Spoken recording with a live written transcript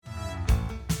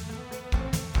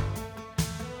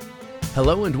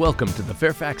Hello and welcome to the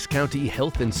Fairfax County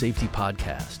Health and Safety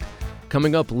Podcast.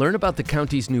 Coming up, learn about the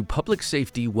county's new Public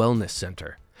Safety Wellness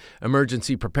Center,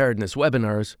 emergency preparedness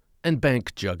webinars, and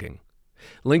bank jugging.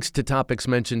 Links to topics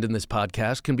mentioned in this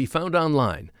podcast can be found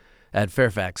online at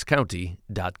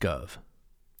fairfaxcounty.gov.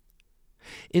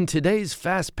 In today's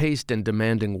fast-paced and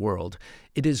demanding world,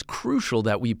 it is crucial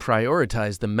that we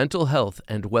prioritize the mental health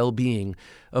and well-being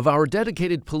of our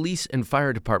dedicated police and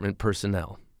fire department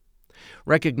personnel.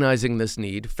 Recognizing this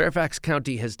need, Fairfax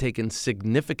County has taken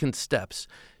significant steps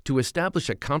to establish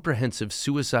a comprehensive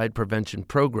suicide prevention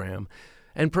program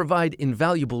and provide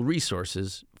invaluable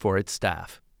resources for its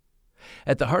staff.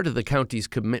 At the heart of the county's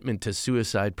commitment to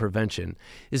suicide prevention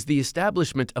is the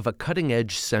establishment of a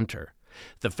cutting-edge center,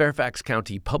 the Fairfax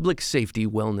County Public Safety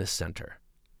Wellness Center.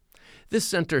 This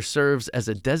center serves as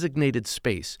a designated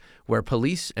space where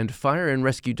police and fire and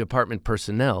rescue department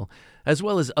personnel, as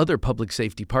well as other public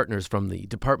safety partners from the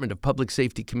Department of Public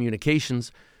Safety Communications,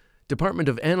 Department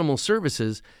of Animal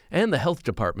Services, and the Health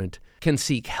Department, can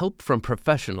seek help from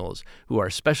professionals who are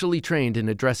specially trained in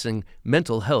addressing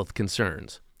mental health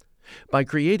concerns. By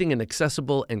creating an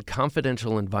accessible and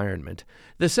confidential environment,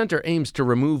 the center aims to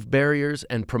remove barriers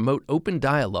and promote open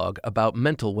dialogue about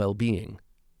mental well-being.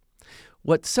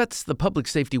 What sets the Public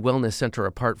Safety Wellness Center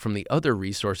apart from the other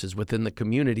resources within the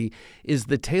community is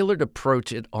the tailored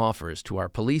approach it offers to our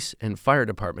police and fire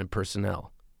department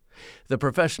personnel. The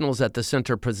professionals at the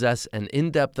center possess an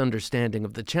in-depth understanding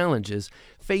of the challenges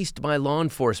faced by law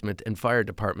enforcement and fire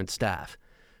department staff,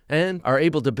 and are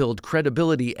able to build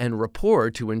credibility and rapport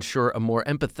to ensure a more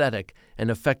empathetic and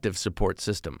effective support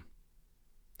system.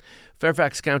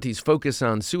 Fairfax County's focus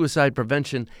on suicide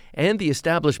prevention and the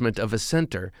establishment of a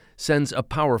center sends a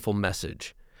powerful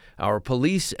message. Our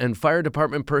police and fire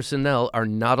department personnel are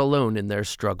not alone in their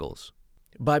struggles.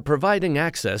 By providing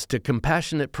access to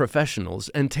compassionate professionals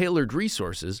and tailored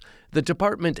resources, the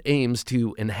department aims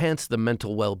to enhance the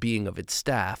mental well-being of its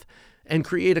staff and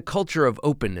create a culture of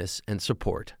openness and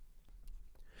support.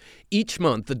 Each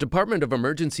month, the Department of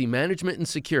Emergency Management and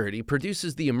Security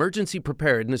produces the Emergency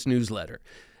Preparedness newsletter,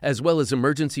 as well as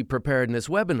emergency preparedness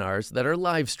webinars that are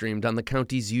live-streamed on the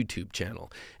county's YouTube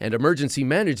channel and Emergency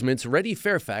Management's Ready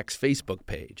Fairfax Facebook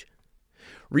page.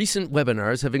 Recent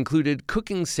webinars have included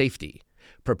Cooking Safety,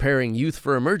 Preparing Youth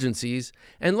for Emergencies,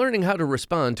 and Learning How to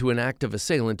Respond to an Active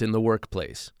Assailant in the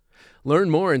Workplace. Learn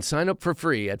more and sign up for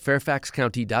free at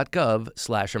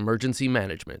fairfaxcounty.gov/emergency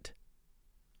management.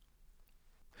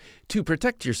 To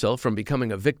protect yourself from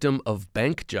becoming a victim of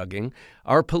bank jugging,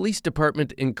 our police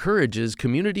department encourages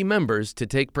community members to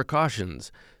take precautions,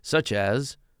 such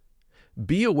as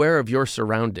be aware of your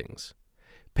surroundings.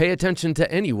 Pay attention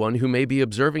to anyone who may be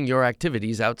observing your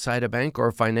activities outside a bank or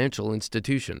financial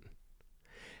institution.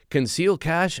 Conceal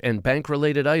cash and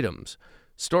bank-related items.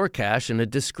 Store cash in a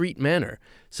discreet manner,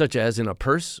 such as in a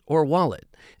purse or wallet,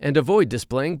 and avoid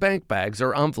displaying bank bags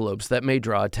or envelopes that may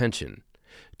draw attention.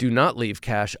 Do not leave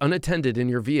cash unattended in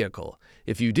your vehicle.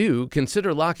 If you do,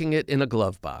 consider locking it in a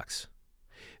glove box.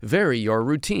 Vary your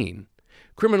routine.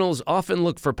 Criminals often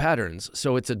look for patterns,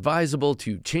 so it's advisable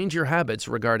to change your habits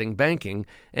regarding banking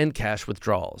and cash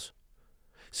withdrawals.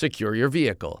 Secure your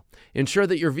vehicle. Ensure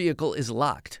that your vehicle is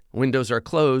locked, windows are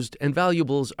closed, and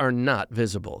valuables are not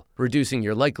visible, reducing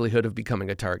your likelihood of becoming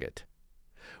a target.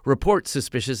 Report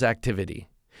suspicious activity.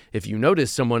 If you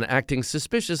notice someone acting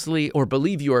suspiciously or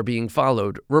believe you are being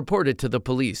followed, report it to the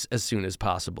police as soon as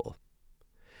possible.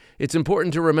 It's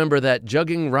important to remember that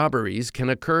jugging robberies can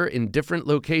occur in different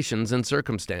locations and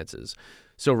circumstances,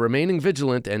 so remaining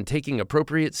vigilant and taking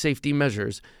appropriate safety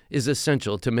measures is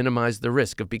essential to minimize the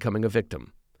risk of becoming a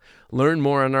victim. Learn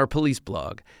more on our police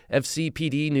blog,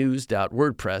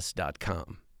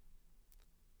 fcpdnews.wordpress.com.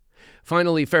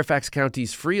 Finally, Fairfax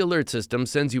County's free alert system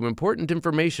sends you important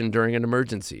information during an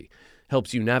emergency,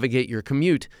 helps you navigate your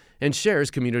commute, and shares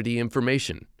community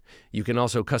information. You can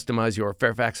also customize your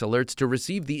Fairfax alerts to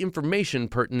receive the information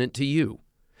pertinent to you.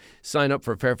 Sign up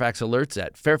for Fairfax alerts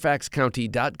at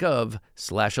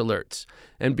fairfaxcounty.gov/alerts,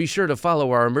 and be sure to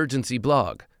follow our emergency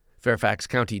blog,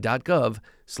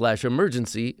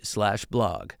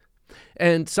 fairfaxcounty.gov/emergency/blog.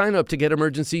 And sign up to get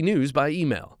emergency news by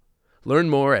email.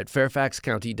 Learn more at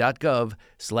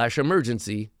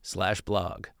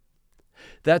fairfaxcounty.gov/emergency/blog.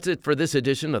 That's it for this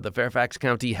edition of the Fairfax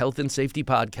County Health and Safety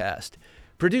Podcast,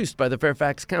 produced by the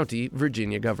Fairfax County,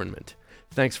 Virginia government.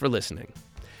 Thanks for listening.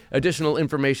 Additional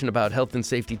information about health and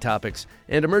safety topics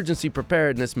and emergency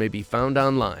preparedness may be found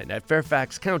online at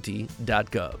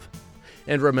fairfaxcounty.gov.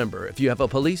 And remember, if you have a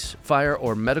police, fire,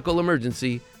 or medical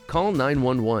emergency, call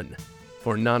 911.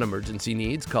 For non-emergency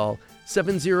needs, call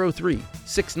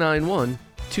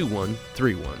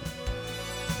 703-691-2131.